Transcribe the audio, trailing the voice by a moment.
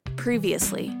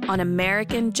Previously on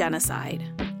American Genocide.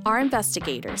 Our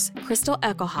investigators, Crystal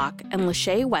and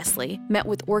Lashay Wesley, met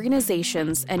with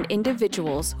organizations and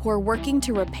individuals who are working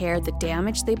to repair the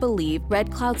damage they believe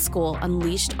Red Cloud School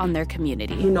unleashed on their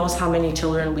community. Who knows how many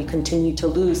children we continue to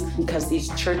lose because these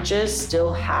churches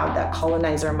still have that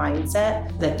colonizer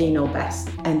mindset that they know best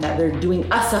and that they're doing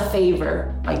us a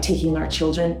favor by taking our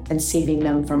children and saving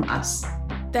them from us.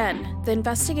 Then, the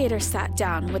investigators sat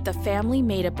down with the family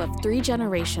made up of 3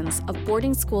 generations of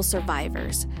boarding school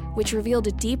survivors, which revealed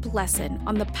a deep lesson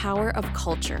on the power of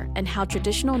culture and how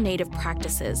traditional Native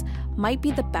practices might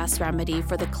be the best remedy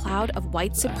for the cloud of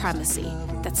white supremacy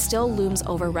that still looms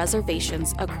over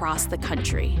reservations across the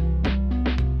country.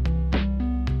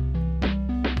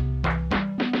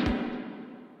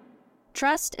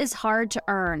 Trust is hard to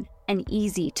earn and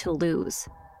easy to lose.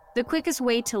 The quickest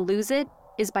way to lose it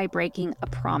is by breaking a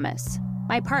promise.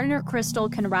 My partner, Crystal,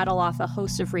 can rattle off a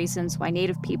host of reasons why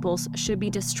Native peoples should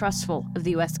be distrustful of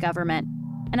the U.S. government.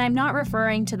 And I'm not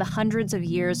referring to the hundreds of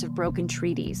years of broken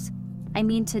treaties. I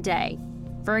mean today.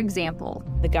 For example,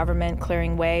 the government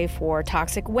clearing way for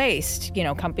toxic waste,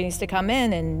 companies to come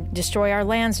in and destroy our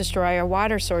lands, destroy our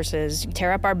water sources,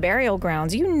 tear up our burial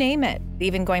grounds, you name it.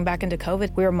 Even going back into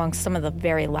COVID, we were amongst some of the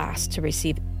very last to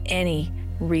receive any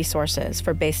resources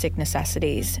for basic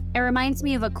necessities. It reminds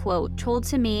me of a quote told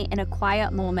to me in a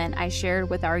quiet moment I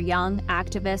shared with our young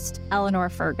activist, Eleanor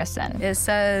Ferguson. It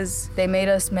says, "They made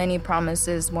us many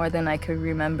promises, more than I could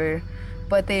remember,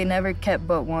 but they never kept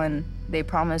but one. They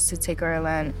promised to take our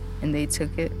land, and they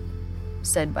took it,"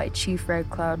 said by Chief Red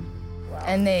Cloud. Wow.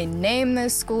 And they named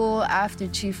this school after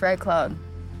Chief Red Cloud,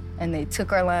 and they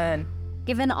took our land.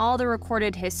 Given all the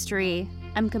recorded history,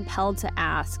 I'm compelled to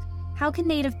ask, how can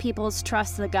Native peoples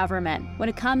trust the government when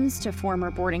it comes to former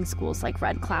boarding schools like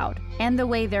Red Cloud and the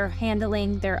way they're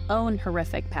handling their own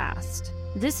horrific past?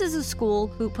 This is a school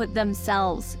who put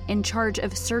themselves in charge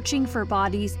of searching for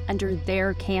bodies under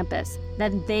their campus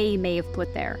that they may have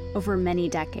put there over many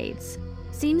decades.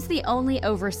 Seems the only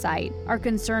oversight are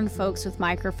concerned folks with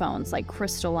microphones like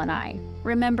Crystal and I.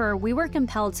 Remember, we were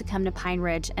compelled to come to Pine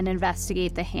Ridge and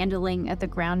investigate the handling of the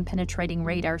ground-penetrating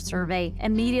radar survey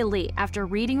immediately after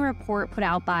reading a report put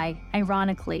out by,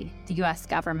 ironically, the U.S.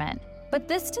 government. But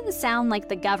this didn't sound like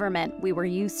the government we were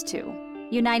used to.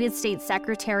 United States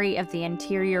Secretary of the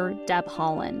Interior, Deb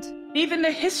Haaland. Even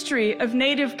the history of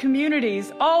Native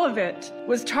communities, all of it,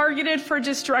 was targeted for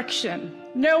destruction.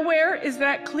 Nowhere is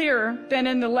that clearer than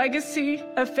in the legacy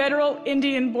of federal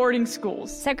Indian boarding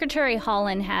schools. Secretary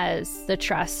Haaland has the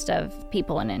trust of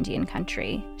people in Indian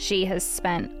country. She has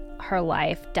spent her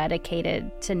life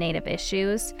dedicated to Native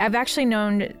issues. I've actually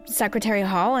known Secretary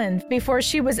Haaland before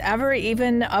she was ever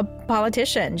even a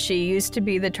politician. She used to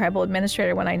be the tribal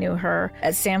administrator when I knew her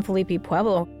at San Felipe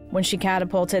Pueblo. When she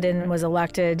catapulted and was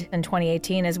elected in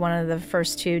 2018 as one of the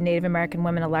first 2 Native American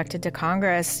women elected to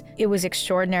Congress, it was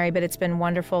extraordinary, but it's been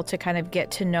wonderful to kind of get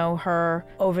to know her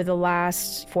over the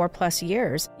last 4+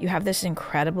 years. You have this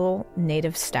incredible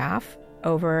Native staff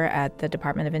over at the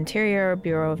Department of Interior,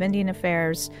 Bureau of Indian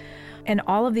Affairs, and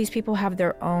all of these people have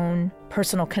their own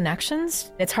personal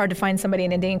connections. It's hard to find somebody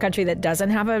in Indian country that doesn't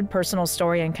have a personal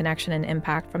story and connection and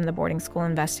impact from the boarding school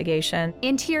investigation.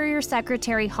 Interior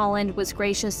Secretary Haaland was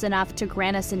gracious enough to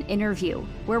grant us an interview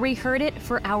where we heard it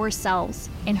for ourselves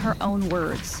in her own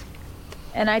words.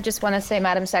 And I just want to say,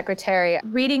 Madam Secretary,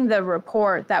 reading the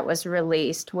report that was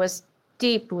released was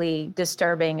deeply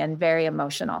disturbing and very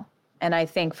emotional. And I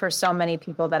think for so many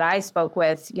people that I spoke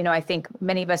with, I think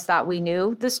many of us thought we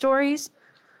knew the stories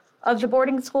of the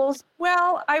boarding schools.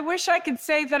 Well, I wish I could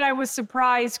say that I was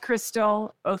surprised,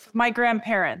 Crystal. Both of my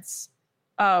grandparents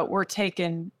were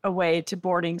taken away to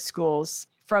boarding schools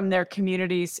from their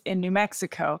communities in New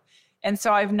Mexico. And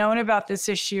so I've known about this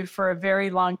issue for a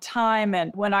very long time.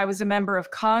 And when I was a member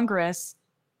of Congress,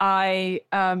 I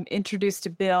introduced a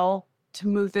bill to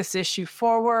move this issue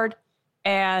forward.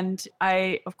 And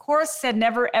I, of course, had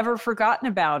never, ever forgotten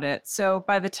about it. So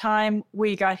by the time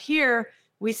we got here,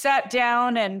 we sat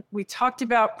down and we talked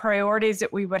about priorities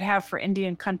that we would have for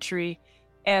Indian country.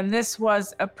 And this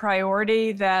was a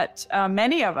priority that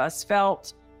many of us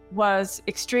felt was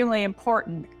extremely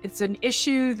important. It's an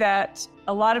issue that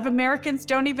a lot of Americans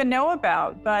don't even know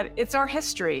about, but it's our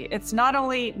history. It's not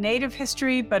only Native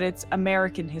history, but it's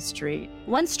American history.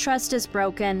 Once trust is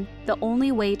broken, the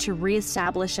only way to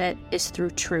reestablish it is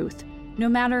through truth, no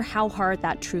matter how hard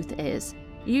that truth is.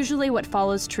 Usually what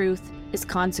follows truth is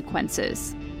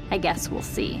consequences. I guess we'll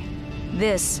see.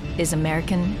 This is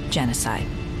American Genocide.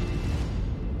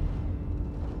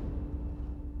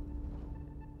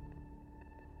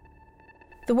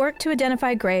 The work to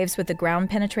identify graves with the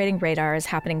ground-penetrating radar is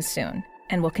happening soon,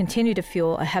 and will continue to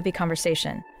fuel a heavy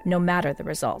conversation, no matter the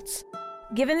results.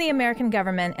 Given the American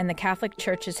government and the Catholic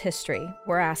Church's history,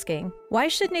 we're asking, why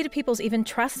should Native peoples even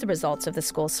trust the results of the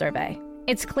school survey?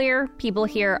 It's clear people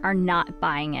here are not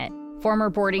buying it. Former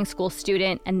boarding school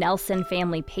student and Nelson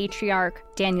family patriarch,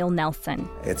 Daniel Nelson.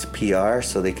 It's PR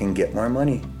so they can get more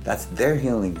money. That's their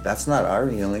healing. That's not our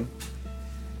healing.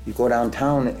 You go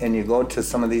downtown and you go to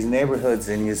some of these neighborhoods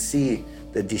and you see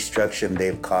the destruction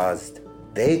they've caused.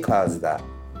 They caused that.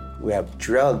 We have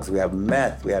drugs, we have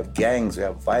meth, we have gangs, we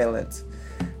have violence,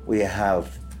 we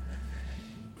have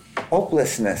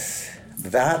hopelessness.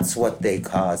 That's what they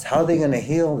caused. How are they gonna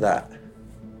heal that?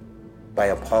 By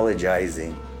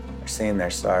apologizing or saying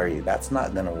they're sorry. That's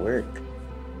not gonna work.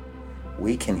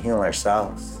 We can heal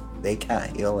ourselves. They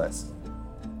can't heal us.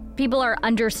 People are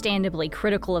understandably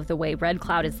critical of the way Red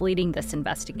Cloud is leading this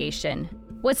investigation.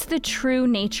 What's the true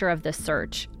nature of the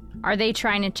search? Are they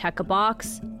trying to check a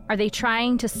box? Are they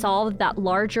trying to solve that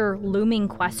larger looming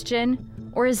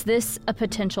question? Or is this a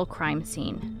potential crime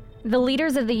scene? The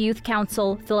leaders of the Youth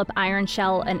Council, Philip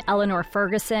Ironshell and Eleanor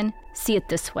Ferguson, see it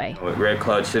this way. Red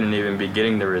Cloud shouldn't even be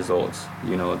getting the results.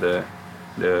 You know, the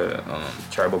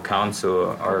tribal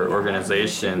council, our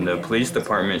organization, the police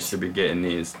department should be getting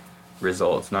these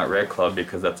results, not Red Cloud,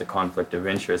 because that's a conflict of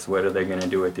interest. What are they going to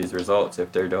do with these results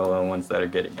if they're the only ones that are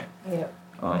getting it? Yeah,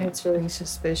 it's really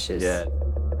suspicious. Yeah.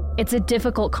 It's a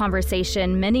difficult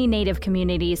conversation many Native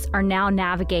communities are now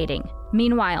navigating.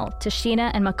 Meanwhile,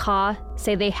 Tashina and Macaw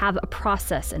say they have a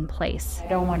process in place. I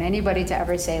don't want anybody to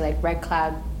ever say, like, Red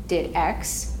Cloud did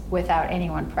X without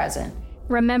anyone present.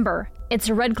 Remember, it's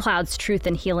Red Cloud's Truth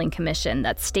and Healing Commission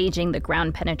that's staging the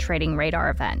ground-penetrating radar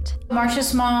event. Marcia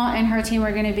Small and her team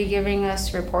are going to be giving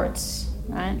us reports,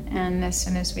 right? And as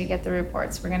soon as we get the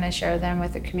reports, we're going to share them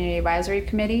with the Community Advisory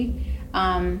Committee,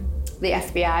 the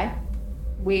FBI.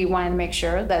 We want to make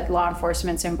sure that law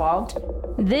enforcement's involved.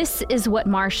 This is what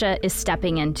Marcia is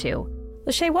stepping into.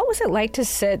 Lashay, what was it like to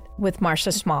sit with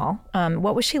Marcia Small?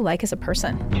 What was she like as a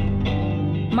person?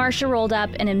 Marcia rolled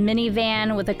up in a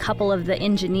minivan with a couple of the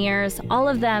engineers. All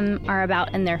of them are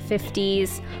about in their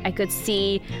 50s. I could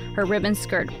see her ribbon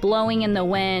skirt blowing in the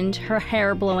wind, her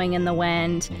hair blowing in the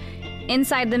wind.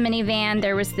 Inside the minivan,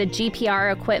 there was the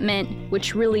GPR equipment,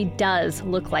 which really does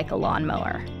look like a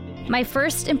lawnmower. My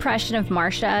first impression of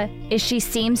Marcia is she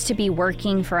seems to be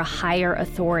working for a higher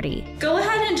authority. Go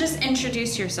ahead and just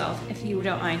introduce yourself, if you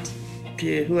don't mind.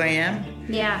 To who I am?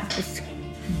 Yeah.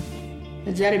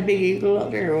 Is that a big eagle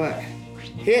up there or what?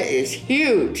 It is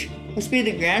huge. Must be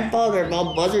the grandfather of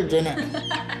all buzzards in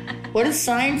it. What a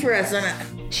sign for us, isn't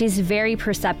it? She's very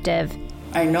perceptive.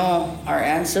 I know our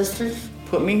ancestors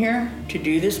put me here to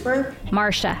do this work.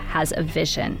 Marcia has a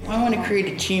vision. I want to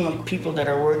create a team of people that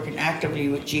are working actively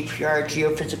with GPR,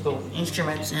 geophysical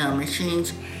instruments and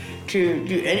machines to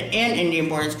do, and Indian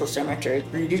boarding school cemeteries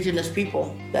for indigenous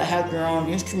people that have their own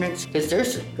instruments. Because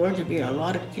there's going to be a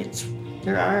lot of kids.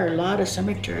 There are a lot of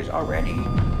cemeteries already.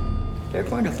 They're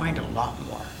going to find a lot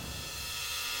more.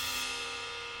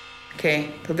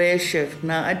 Okay, Paveshiv,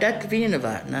 na adat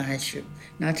Vienava, na Heshiv,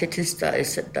 na Tetista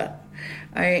Isetta.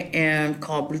 I am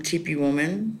called Blue Teepee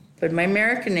Woman, but my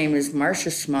American name is Marcia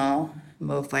Small.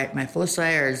 My foci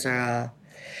is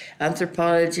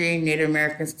anthropology, Native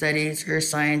American studies, earth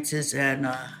sciences, and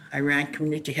I ran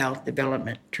community health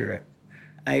development through it.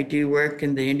 I do work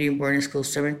in the Indian boarding school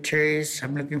cemeteries.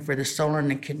 I'm looking for the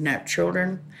stolen and kidnapped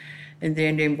children. In the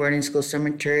Indian boarding school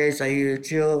cemeteries, I use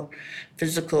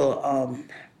geophysical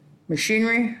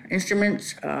machinery,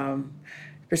 instruments,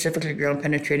 specifically ground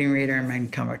penetrating radar and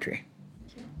magnetometry.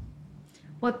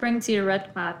 What brings you to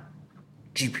Red Cloud?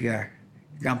 GPR,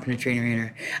 ground penetrating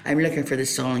radar. I'm looking for the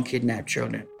stolen kidnapped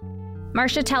children.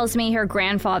 Marcia tells me her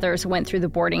grandfathers went through the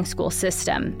boarding school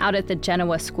system out at the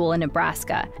Genoa School in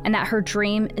Nebraska, and that her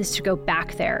dream is to go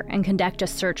back there and conduct a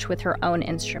search with her own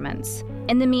instruments.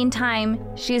 In the meantime,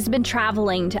 she has been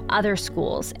traveling to other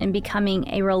schools and becoming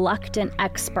a reluctant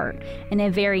expert in a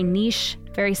very niche,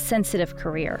 very sensitive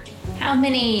career. How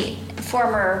many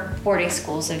former boarding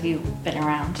schools have you been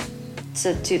around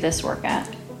to do this work at?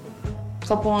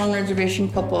 Couple on reservation,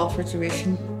 couple off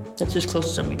reservation. That's as close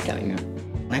as I'm gonna tell you.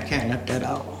 I can't let that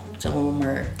out. Some of them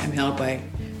are, I'm held by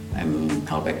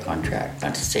contract,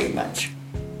 not to say much.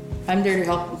 I'm there to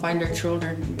help them find their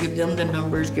children, give them the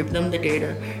numbers, give them the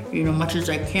data, much as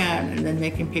I can, and then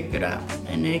they can pick it up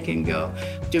and they can go,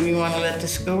 do we want to let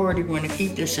this go or do we want to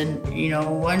keep this? And,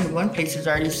 one place has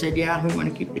already said, yeah, we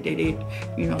want to keep the data,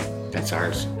 that's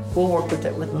ours. We'll work with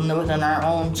it within our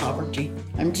own sovereignty.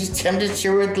 I'm just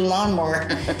here with the lawnmower.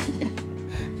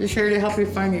 Just here to help you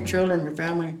find your children, your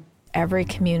family. Every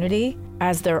community,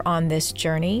 as they're on this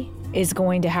journey, is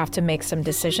going to have to make some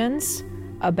decisions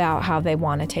about how they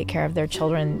want to take care of their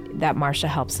children that Marsha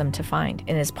helps them to find.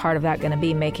 And is part of that going to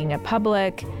be making it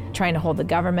public, trying to hold the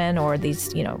government or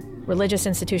these, religious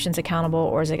institutions accountable,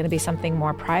 or is it going to be something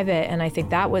more private? And I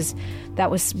think that was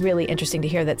really interesting to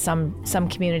hear that some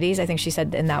communities, I think she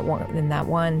said in that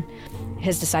one,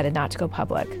 has decided not to go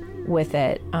public with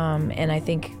it. And I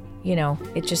think,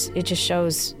 it just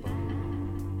shows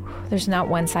there's not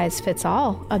one size fits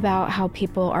all about how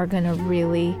people are going to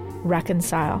really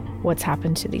reconcile what's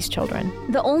happened to these children.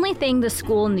 The only thing the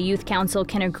school and the youth council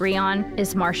can agree on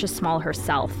is Marsha Small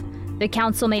herself. The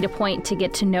council made a point to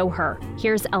get to know her.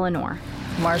 Here's Eleanor.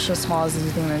 Marsha Smalls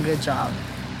is doing a good job.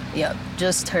 Yep,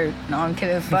 just her. No, I'm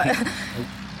kidding, but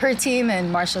her team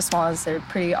and Marsha Smalls, they're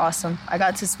pretty awesome. I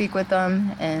got to speak with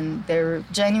them, and they're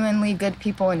genuinely good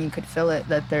people, and you could feel it,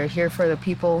 that they're here for the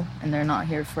people, and they're not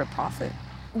here for profit.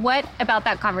 What about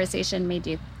that conversation made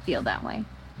you feel that way?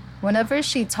 Whenever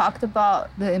she talked about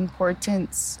the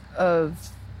importance of,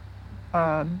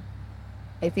 I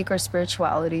think, our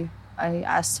spirituality, I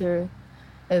asked her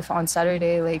if on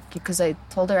Saturday, because I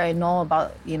told her I know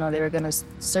about, they were going to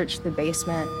search the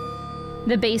basement.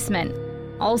 The basement,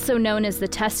 also known as the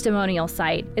testimonial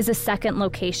site, is a second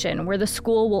location where the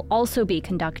school will also be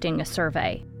conducting a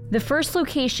survey. The first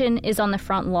location is on the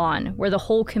front lawn, where the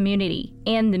whole community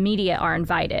and the media are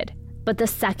invited. But the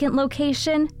second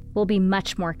location will be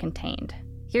much more contained.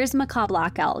 Here's Macaw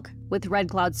Black Elk with Red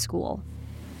Cloud School.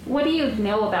 What do you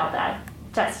know about that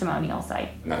testimonial site?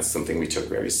 And that's something we took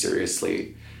very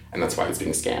seriously, and that's why it's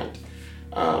being scanned.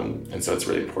 And so it's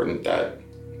really important that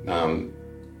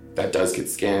that does get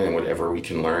scanned, and whatever we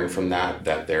can learn from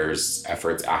that there's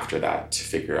efforts after that to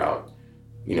figure out,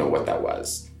 what that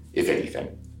was, if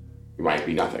anything. It might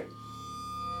be nothing.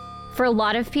 For a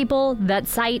lot of people, that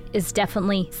site is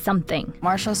definitely something.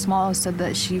 Marsha Small said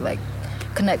that she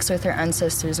connects with her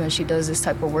ancestors when she does this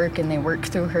type of work, and they work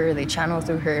through her, they channel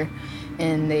through her,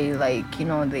 and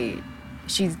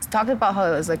she talked about how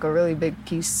it was a really big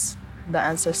piece. The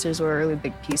ancestors were a really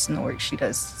big piece in the work she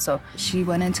does. So she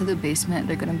went into the basement.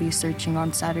 They're gonna be searching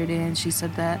on Saturday, and she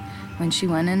said that when she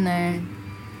went in there,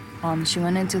 she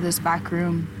went into this back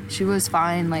room. She was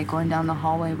fine, going down the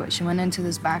hallway, but she went into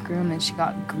this back room and she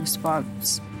got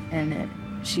goosebumps. And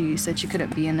she said she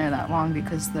couldn't be in there that long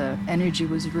because the energy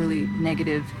was really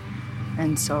negative.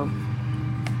 And so,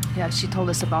 yeah, she told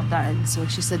us about that. And so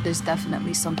she said there's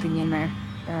definitely something in there.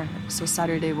 So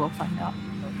Saturday we'll find out.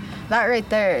 That right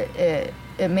there,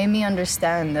 it made me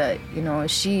understand that,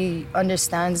 she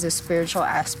understands the spiritual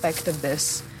aspect of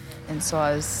this. And so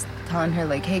I was telling her,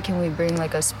 hey, can we bring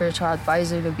a spiritual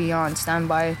advisor to be on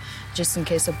standby just in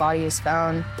case a body is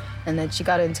found? And then she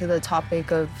got into the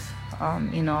topic of,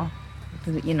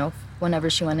 whenever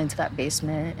she went into that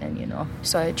basement, and,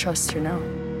 so I trust her now.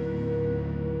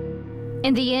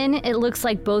 In the end, it looks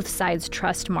like both sides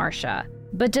trust Marsha.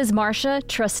 But does Marsha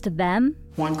trust them?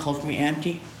 One calls me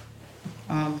auntie.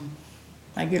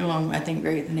 I get along, I think,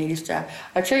 great with the Native staff.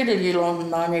 I try to get along with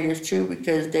non-Natives too,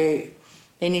 because they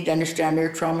need to understand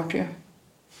their trauma too.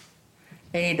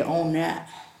 They need to own that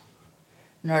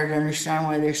in order to understand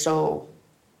why they're so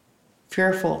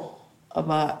fearful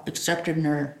about accepting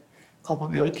their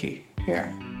culpability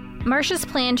here. Marsha's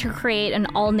plan to create an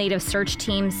all-Native search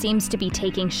team seems to be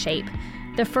taking shape.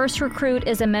 The first recruit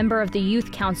is a member of the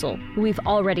Youth Council, who we've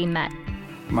already met.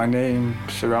 My name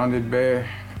is Surrounded Bear.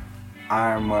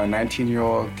 I'm a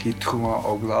 19-year-old Kituma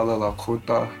Oglala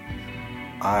Lakota.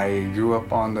 I grew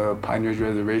up on the Pine Ridge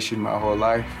Reservation my whole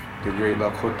life, the Great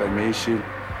Lakota Nation.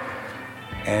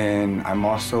 And I'm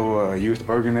also a youth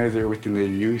organizer within the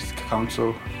Youth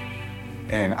Council.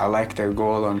 And I like their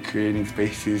goal on creating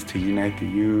spaces to unite the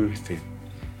youth and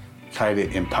try to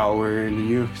empower the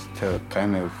youth to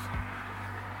kind of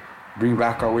bring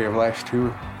back our way of life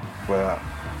too. But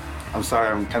I'm sorry,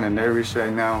 I'm kind of nervous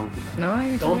right now. No,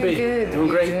 you're doing good. Doing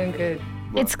great. You're doing good.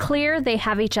 It's clear they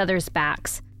have each other's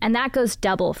backs, and that goes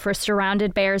double for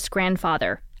Surrounded Bear's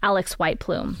grandfather, Alex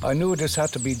Whiteplume. I knew this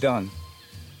had to be done,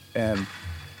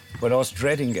 but I was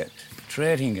dreading it.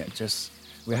 Just,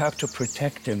 we have to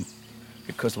protect him,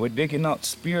 because we're digging out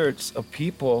spirits of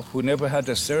people who never had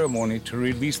the ceremony to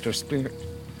release their spirit,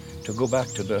 to go back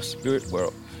to the spirit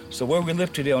world. So where we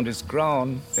live today on this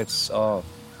ground, it's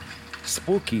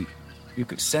spooky. You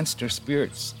could sense their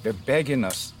spirits. They're begging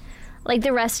us. Like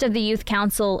the rest of the Youth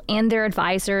Council and their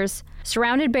advisors,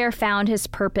 Surrounded Bear found his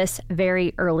purpose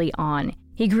very early on.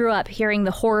 He grew up hearing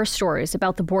the horror stories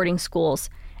about the boarding schools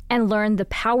and learn the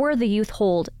power the youth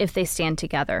hold if they stand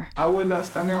together. I was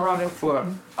standing around the floor.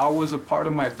 I was a part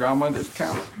of my grandmother's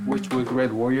camp, which was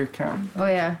Red Warrior Camp. Oh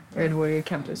yeah, Red Warrior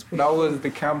Camp is pretty. That was the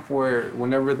camp where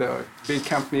whenever the big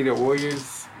camp needed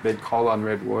warriors, they'd call on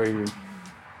Red Warrior.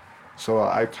 So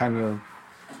I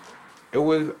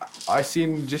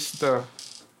seen just the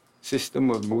system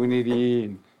of unity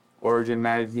and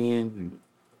organizing.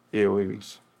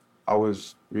 And I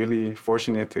was really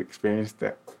fortunate to experience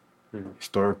that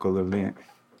historical event.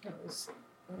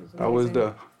 That was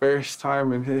the first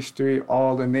time in history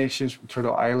all the nations from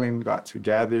Turtle Island got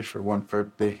together for one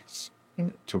purpose,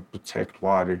 to protect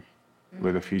water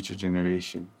for the future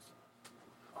generations.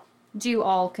 Do you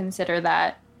all consider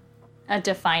that a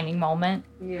defining moment?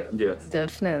 Yeah. Yes.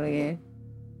 Definitely.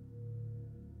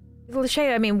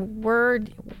 Lashay, I mean,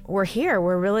 we're here.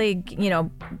 We're really,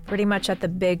 pretty much at the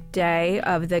big day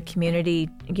of the community,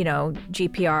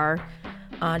 GPR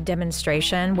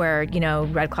demonstration where,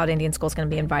 Red Cloud Indian School is going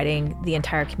to be inviting the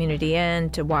entire community in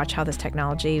to watch how this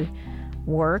technology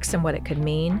works and what it could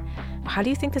mean. How do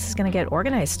you think this is going to get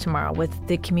organized tomorrow with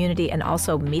the community and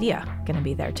also media going to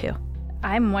be there too?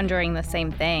 I'm wondering the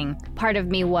same thing. Part of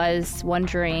me was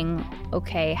wondering,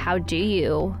 okay, how do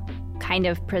you kind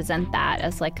of present that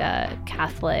as like a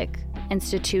Catholic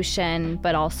institution,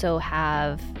 but also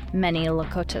have many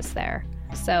Lakotas there?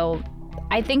 So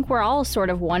I think we're all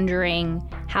sort of wondering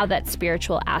how that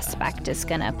spiritual aspect is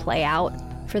going to play out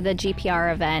for the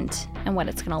GPR event and what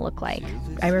it's going to look like.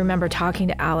 I remember talking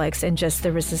to Alex and just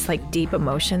there was this like deep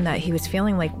emotion that he was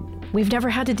feeling like, we've never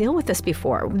had to deal with this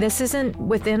before. This isn't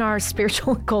within our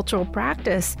spiritual and cultural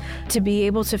practice to be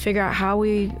able to figure out how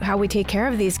we take care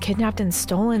of these kidnapped and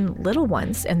stolen little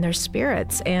ones and their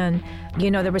spirits. And,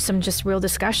 there was some just real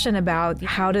discussion about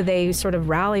how do they sort of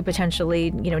rally potentially,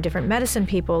 different medicine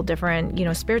people, different,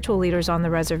 spiritual leaders on the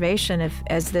reservation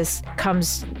as this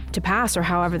comes to pass or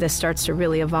however this starts to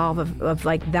really evolve of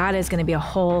like that is going to be a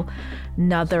whole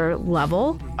nother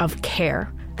level of care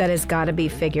that has got to be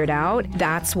figured out.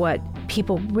 That's what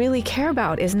people really care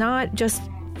about, is not just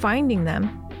finding them,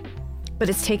 but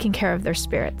it's taking care of their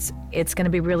spirits. It's going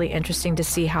to be really interesting to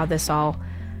see how this all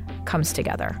comes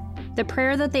together. The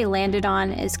prayer that they landed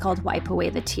on is called Wipe Away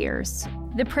the Tears.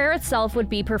 The prayer itself would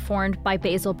be performed by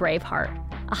Basil Braveheart,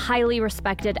 a highly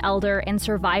respected elder and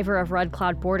survivor of Red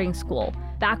Cloud Boarding School,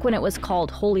 back when it was called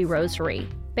Holy Rosary.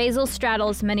 Basil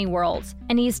straddles many worlds,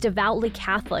 and he's devoutly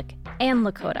Catholic and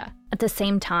Lakota at the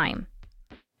same time.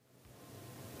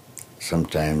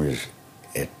 Sometimes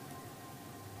it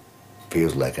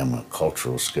feels like I'm a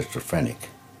cultural schizophrenic,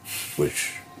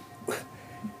 which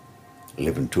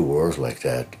live in two worlds like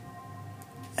that,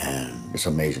 and it's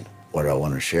amazing. What I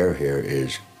want to share here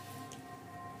is,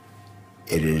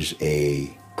 it is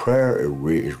a prayer.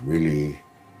 Is really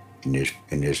in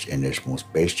this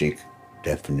most basic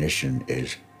definition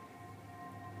is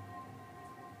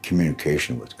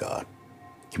communication with God,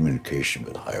 communication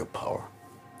with higher power.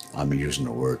 I'm using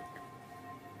the word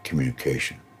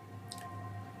communication.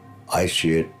 I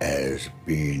see it as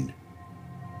being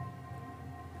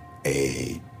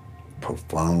a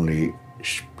profoundly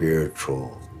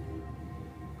spiritual,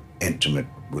 intimate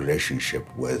relationship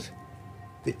with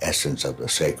the essence of the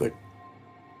sacred.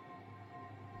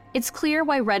 It's clear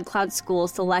why Red Cloud School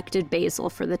selected Basil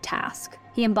for the task.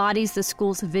 He embodies the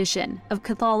school's vision of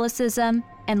Catholicism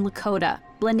and Lakota,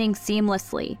 blending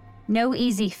seamlessly. No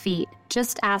easy feat,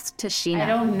 just ask Tashina. I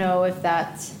don't know if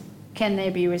can they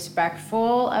be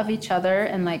respectful of each other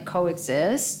and like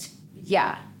coexist?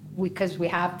 Yeah, because we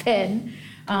have been.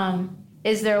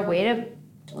 Is there a way to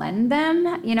blend them?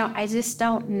 I just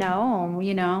don't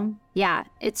know, Yeah,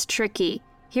 it's tricky.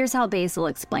 Here's how Basil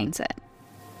explains it.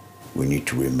 We need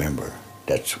to remember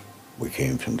that we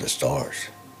came from the stars.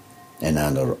 And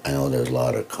I know there's a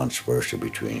lot of controversy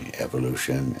between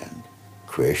evolution and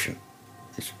creation.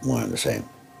 It's one and the same.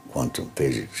 Quantum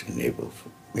physics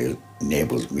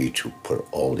enables me to put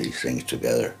all these things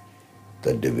together.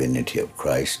 The divinity of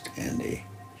Christ and the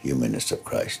humanness of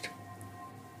Christ.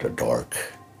 The dark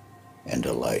and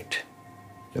the light,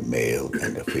 the male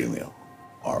and the female,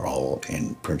 are all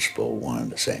in principle one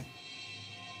and the same.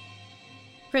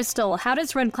 Crystal, how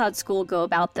does Red Cloud School go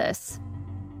about this?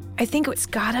 I think it's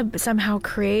got to somehow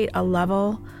create a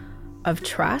level of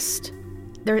trust.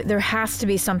 There has to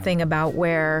be something about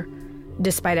where,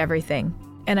 despite everything,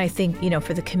 and I think,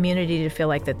 for the community to feel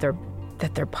like that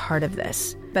they're part of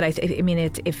this. But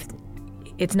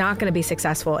it's not going to be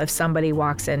successful if somebody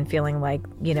walks in feeling like,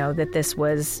 that this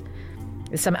was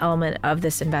some element of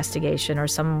this investigation or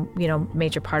some,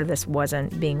 major part of this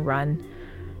wasn't being run,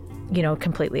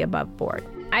 completely above board.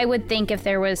 I would think if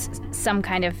there was some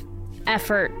kind of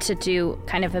effort to do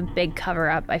kind of a big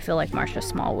cover-up, I feel like Marcia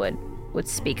Small would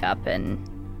speak up and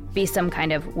be some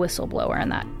kind of whistleblower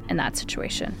in that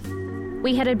situation.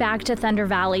 We headed back to Thunder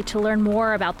Valley to learn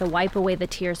more about the Wipe Away the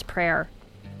Tears prayer.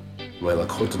 My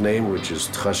Lakota name, which is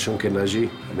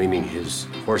Tchashunkenaji, meaning his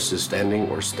horse is standing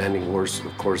or standing horse.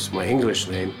 Of course, my English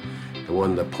name, the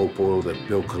one the popo, the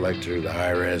bill collector, the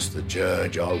IRS, the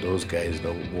judge, all those guys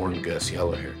don't warn Gus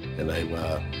Yellowhair. And I'm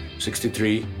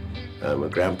 63. I'm a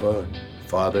grandpa,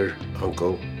 father,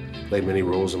 uncle, played many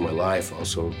roles in my life.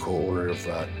 Also co-owner of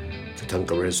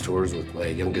Tatanka Res Tours with my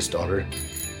youngest daughter.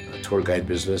 Tour guide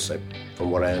business.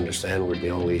 From what I understand, we're the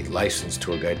only licensed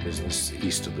tour guide business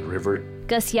east of the river.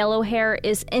 Gus Yellowhair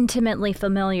is intimately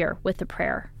familiar with the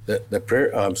prayer. The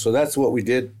prayer, so that's what we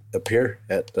did up here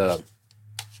at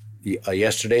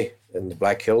yesterday in the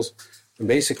Black Hills. And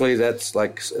basically that's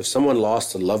like if someone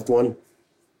lost a loved one,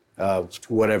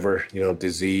 whatever,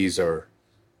 disease or,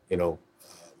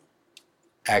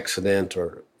 accident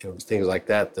or, things like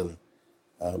that, then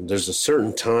there's a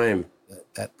certain time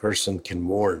that person can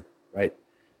mourn, right?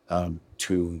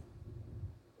 To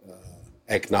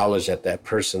acknowledge that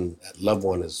person, that loved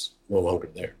one is no longer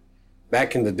there.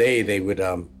 Back in the day, they would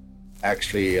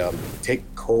actually take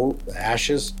coal, the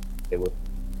ashes, they would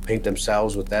paint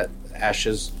themselves with that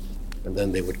ashes, and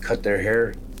then they would cut their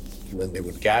hair, and then they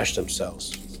would gash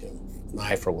themselves,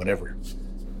 knife or whatever,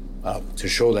 to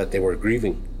show that they were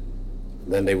grieving.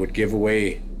 And then they would give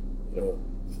away,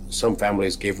 some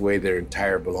families gave away their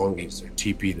entire belongings, their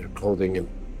teepee, their clothing, and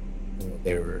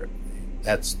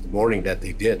that's the mourning that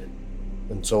they did.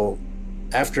 And so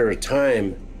after a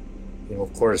time,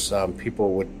 of course,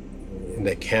 people would, in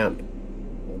the camp,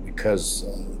 because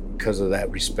of that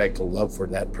respect and love for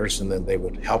that person, then they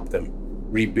would help them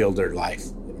rebuild their life,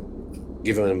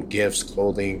 giving them gifts,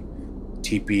 clothing,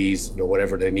 teepees,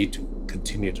 whatever they need to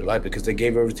continue their life, because they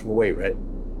gave everything away, right?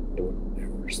 They were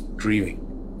grieving,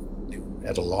 they were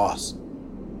at a loss.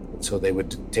 And so they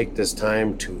would take this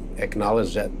time to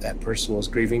acknowledge that person was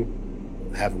grieving,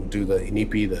 have them do the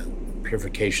inipi, the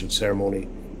purification ceremony,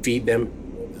 feed them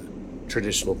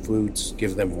traditional foods,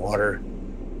 give them water,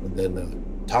 and then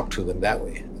talk to them that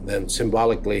way. And then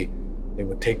symbolically, they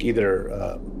would take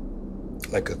either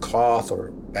like a cloth, or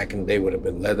back in the day would have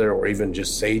been leather, or even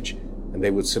just sage, and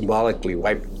they would symbolically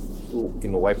wipe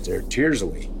their tears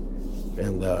away.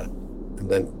 And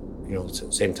then, at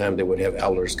the same time, they would have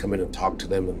elders come in and talk to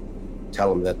them and tell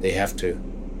them that they have to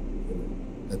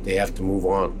move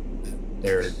on.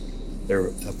 That they're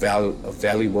a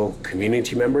valuable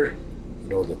community member.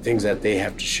 The things that they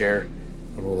have to share.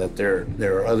 That there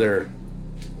are other,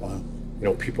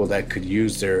 people that could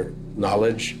use their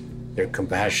knowledge, their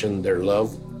compassion, their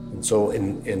love. And so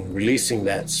in releasing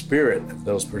that spirit of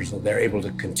those persons, they're able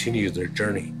to continue their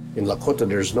journey. In Lakota,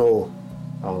 there's no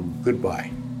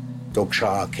goodbye.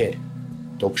 Doksha ake.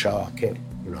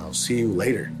 I'll see you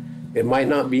later. It might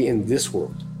not be in this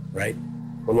world, right?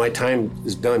 When my time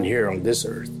is done here on this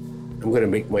earth, I'm going to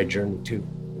make my journey to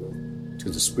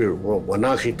the spirit world.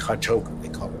 Wanahi Tachunka, they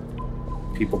call it.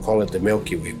 People call it the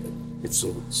Milky Way, but it's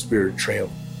a spirit trail.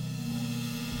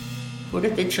 What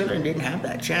if the children didn't have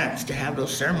that chance to have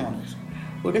those ceremonies?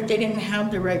 What if they didn't have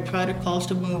the right protocols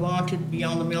to move on to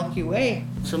beyond the Milky Way?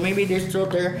 So maybe they're still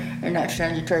there in that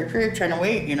transitory period trying to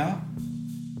wait, It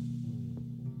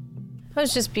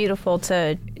was just beautiful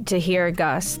to hear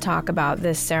Gus talk about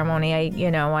this ceremony. I've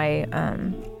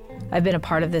been a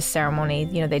part of this ceremony.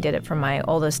 They did it for my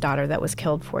oldest daughter that was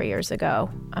killed 4 years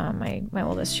ago. My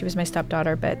oldest, she was my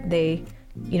stepdaughter, but they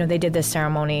did this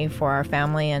ceremony for our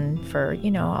family and for,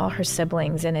 all her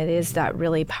siblings. And it is that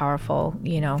really powerful,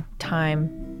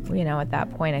 time, at that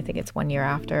point. I think it's 1 year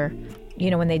after,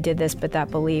 when they did this, but that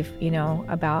belief,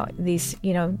 about these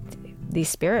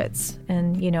spirits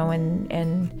and,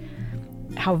 and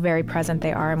how very present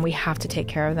they are. And we have to take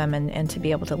care of them and to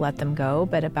be able to let them go.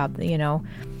 But about,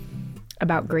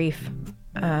 about grief,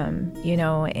 and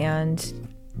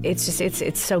it's just,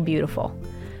 it's so beautiful.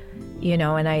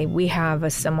 And we have a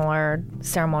similar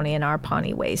ceremony in our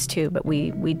Pawnee ways too, but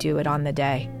we do it on the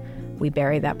day. We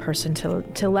bury that person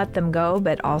to let them go,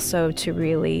 but also to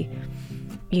really,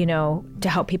 to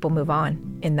help people move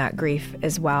on in that grief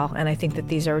as well. And I think that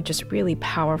these are just really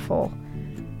powerful,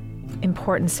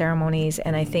 important ceremonies.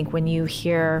 And I think when you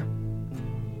hear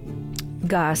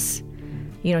Gus,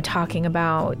 talking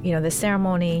about, the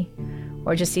ceremony,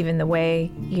 or just even the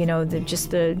way, the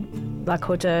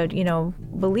Lakota,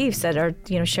 beliefs that are,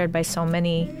 shared by so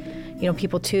many,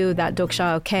 people too, that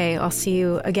doksha, okay, I'll see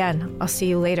you again, I'll see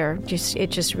you later. It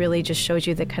just really just shows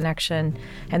you the connection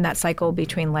and that cycle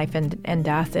between life and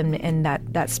death and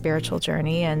that spiritual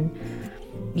journey. And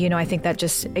I think that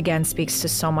just, again, speaks to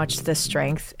so much the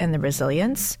strength and the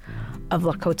resilience of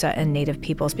Lakota and Native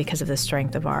peoples because of the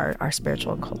strength of our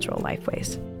spiritual and cultural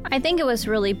lifeways. I think it was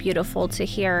really beautiful to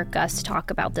hear Gus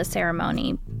talk about the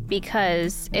ceremony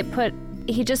because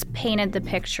he just painted the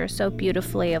picture so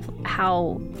beautifully of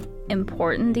how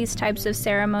important these types of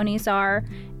ceremonies are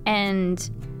and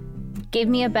gave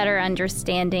me a better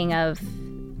understanding of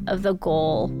the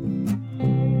goal.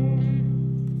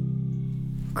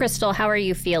 Crystal, how are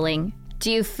you feeling? Do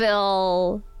you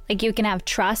feel like you can have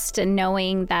trust in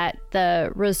knowing that the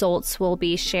results will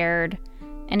be shared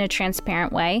in a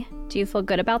transparent way? Do you feel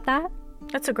good about that?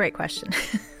 That's a great question.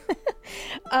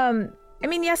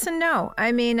 Yes and no.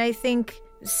 I think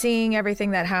seeing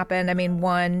everything that happened,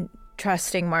 one,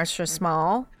 trusting Marcia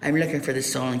Small. I'm looking for the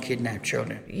stolen, kidnapped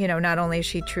children. Not only is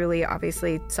she truly,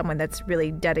 obviously, someone that's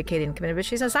really dedicated and committed, but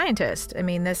she's a scientist.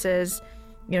 This is,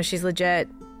 she's legit.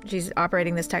 She's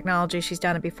operating this technology. She's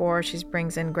done it before. She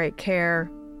brings in great care,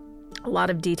 a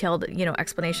lot of detailed,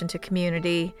 explanation to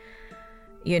community.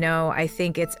 I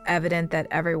think it's evident that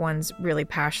everyone's really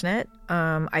passionate.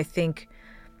 I think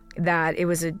that it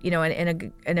was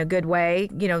in a good way,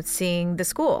 seeing the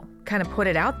school kind of put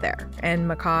it out there, and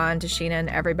Macaw and Tashina and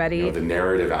everybody. The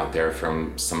narrative out there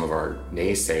from some of our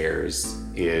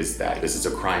naysayers is that this is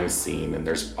a crime scene and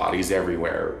there's bodies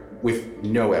everywhere with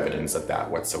no evidence of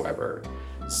that whatsoever.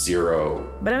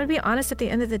 Zero. But I'm gonna be honest, at the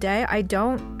end of the day, I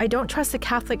don't trust the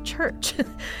Catholic Church.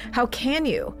 How can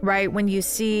you, right? When you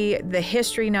see the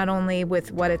history, not only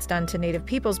with what it's done to Native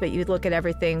peoples, but you look at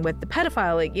everything with the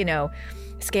pedophile,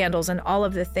 scandals and all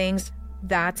of the things,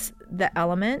 that's the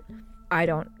element I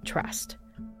don't trust.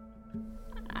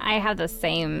 I have the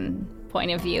same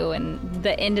point of view, and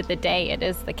the end of the day, it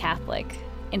is the Catholic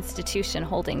institution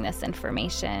holding this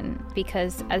information,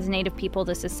 because as Native people,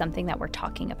 this is something that we're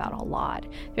talking about a lot.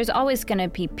 There's always going to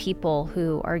be people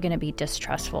who are going to be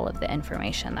distrustful of the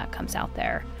information that comes out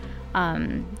there.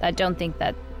 I don't think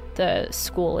that the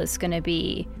school is going to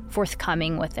be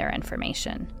forthcoming with their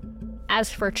information. As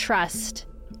for trust,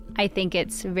 I think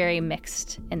it's very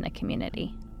mixed in the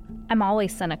community. I'm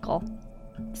always cynical,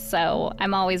 so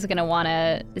I'm always going to want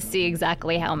to see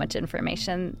exactly how much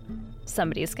information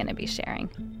somebody's going to be sharing.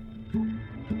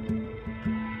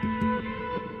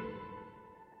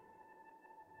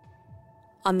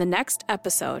 On the next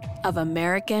episode of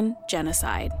American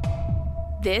Genocide.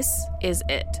 This is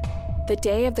it. The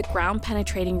day of the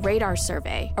ground-penetrating radar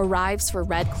survey arrives for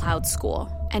Red Cloud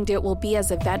School, and it will be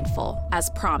as eventful as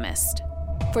promised.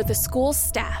 For the school's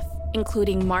staff,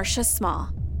 including Marcia Small,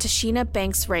 Tashina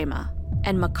Banks-Rama,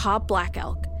 and Macaw Black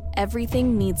Elk,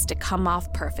 everything needs to come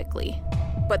off perfectly.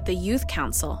 But the Youth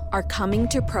Council are coming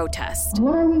to protest.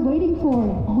 What are we waiting for?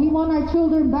 We want our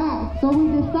children back, so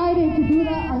we decided to do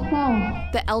that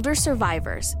ourselves. The elder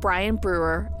survivors, Brian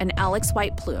Brewer and Alex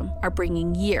White Plume, are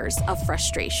bringing years of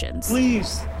frustrations.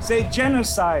 Please, say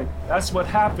genocide. That's what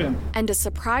happened. And a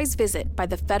surprise visit by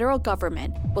the federal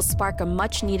government will spark a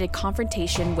much-needed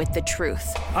confrontation with the truth.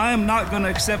 I am not going to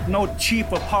accept no cheap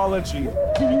apology.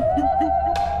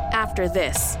 After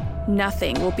this,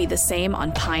 nothing will be the same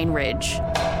on Pine Ridge.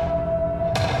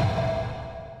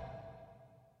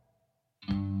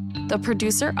 The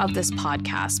producer of this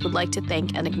podcast would like to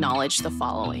thank and acknowledge the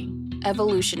following: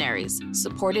 Evolutionaries,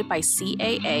 supported by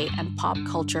CAA and Pop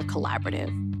Culture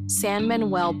Collaborative; San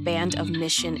Manuel Band of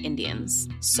Mission Indians;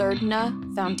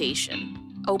 Surdna Foundation;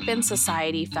 Open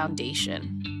Society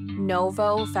Foundation;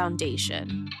 Novo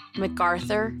Foundation;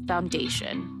 MacArthur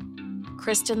Foundation;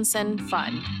 Christensen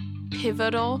Fund;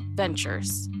 Pivotal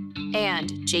Ventures; and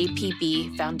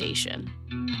JPB Foundation.